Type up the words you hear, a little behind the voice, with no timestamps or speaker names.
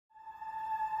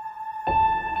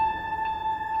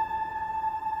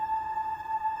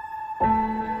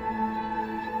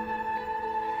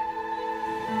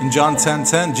John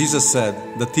 10:10, Jesus said,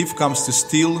 "The thief comes to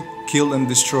steal, kill, and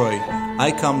destroy.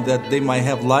 I come that they might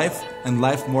have life and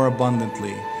life more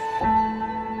abundantly."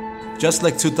 Just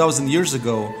like 2,000 years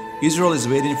ago, Israel is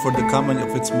waiting for the coming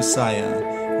of its Messiah,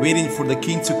 waiting for the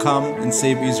King to come and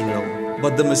save Israel.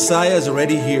 But the Messiah is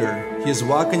already here. He is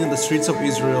walking in the streets of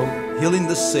Israel, healing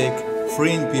the sick,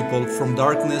 freeing people from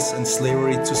darkness and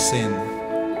slavery to sin,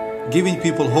 giving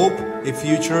people hope, a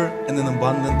future, and an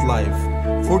abundant life.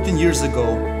 14 years ago,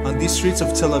 on these streets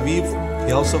of Tel Aviv,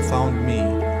 he also found me.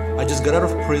 I just got out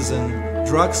of prison.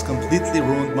 Drugs completely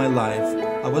ruined my life.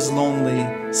 I was lonely,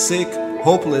 sick,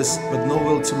 hopeless, with no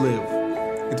will to live.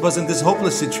 It was in this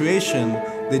hopeless situation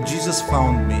that Jesus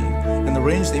found me and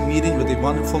arranged a meeting with a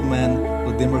wonderful man,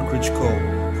 Vladimir Krichko,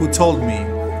 who told me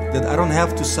that I don't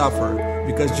have to suffer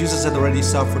because Jesus had already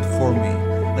suffered for me.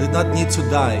 I did not need to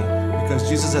die because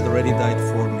Jesus had already died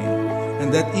for me.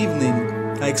 And that evening,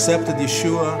 I accepted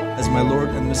Yeshua as my Lord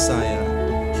and Messiah.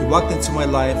 He walked into my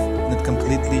life and it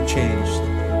completely changed.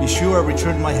 Yeshua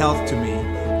returned my health to me,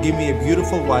 gave me a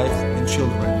beautiful wife and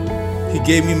children. He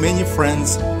gave me many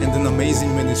friends and an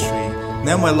amazing ministry.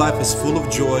 Now my life is full of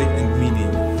joy and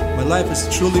meaning. My life is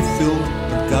truly filled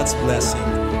with God's blessing.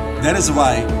 That is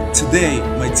why today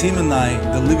my team and I,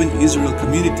 the Live in Israel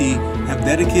community, have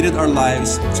dedicated our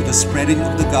lives to the spreading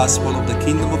of the gospel of the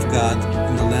kingdom of God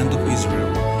in the land of Israel.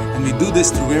 And we do this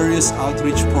through various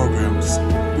outreach programs,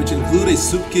 which include a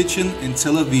soup kitchen in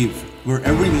Tel Aviv, where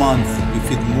every month we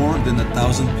feed more than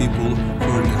 1,000 people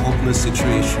who are in a hopeless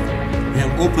situation. We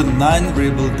have opened 9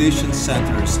 rehabilitation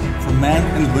centers for men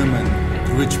and women,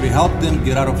 through which we help them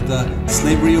get out of the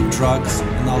slavery of drugs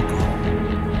and alcohol.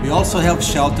 We also have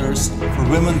shelters for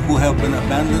women who have been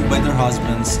abandoned by their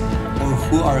husbands or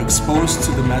who are exposed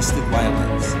to domestic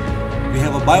violence. We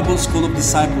have a Bible school of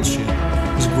discipleship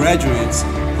whose graduates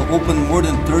have opened more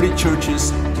than 30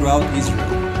 churches throughout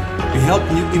Israel. We help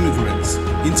new immigrants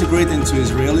integrate into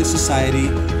Israeli society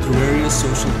through various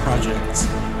social projects.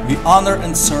 We honor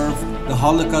and serve the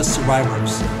Holocaust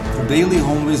survivors through daily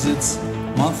home visits,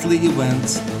 monthly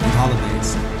events, and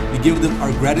holidays. We give them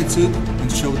our gratitude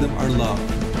and show them our love.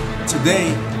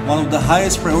 Today, one of the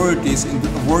highest priorities in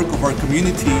the work of our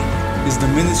community is the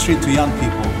ministry to young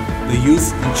people, the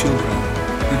youth and children.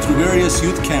 And through various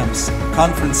youth camps,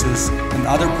 conferences, and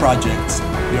other projects,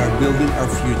 we are building our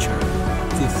future,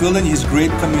 fulfilling His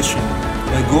great commission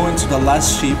by going to the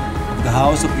last sheep of the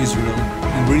house of Israel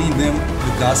and bringing them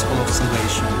the gospel of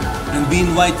salvation. And we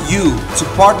invite you to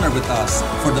partner with us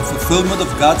for the fulfillment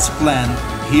of God's plan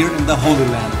here in the Holy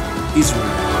Land,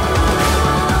 Israel.